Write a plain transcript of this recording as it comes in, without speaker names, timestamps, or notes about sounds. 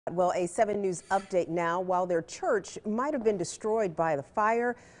Well, a 7 News update now. While their church might have been destroyed by the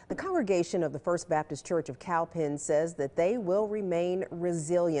fire, the congregation of the First Baptist Church of Cowpens says that they will remain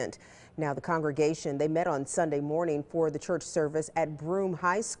resilient. Now, the congregation, they met on Sunday morning for the church service at Broome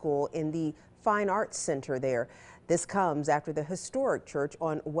High School in the Fine Arts Center there. This comes after the historic church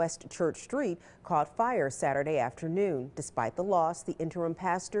on West Church Street caught fire Saturday afternoon. Despite the loss, the interim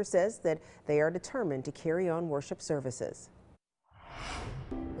pastor says that they are determined to carry on worship services.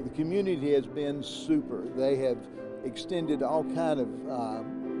 The community has been super. They have extended all kind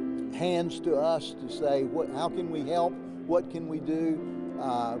of hands to us to say, how can we help? What can we do?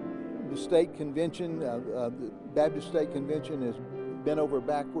 The state convention, the Baptist State Convention has bent over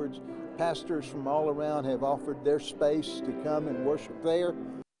backwards. Pastors from all around have offered their space to come and worship there.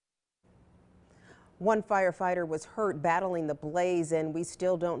 One firefighter was hurt battling the blaze, and we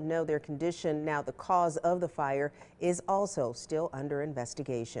still don't know their condition. Now, the cause of the fire is also still under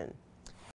investigation.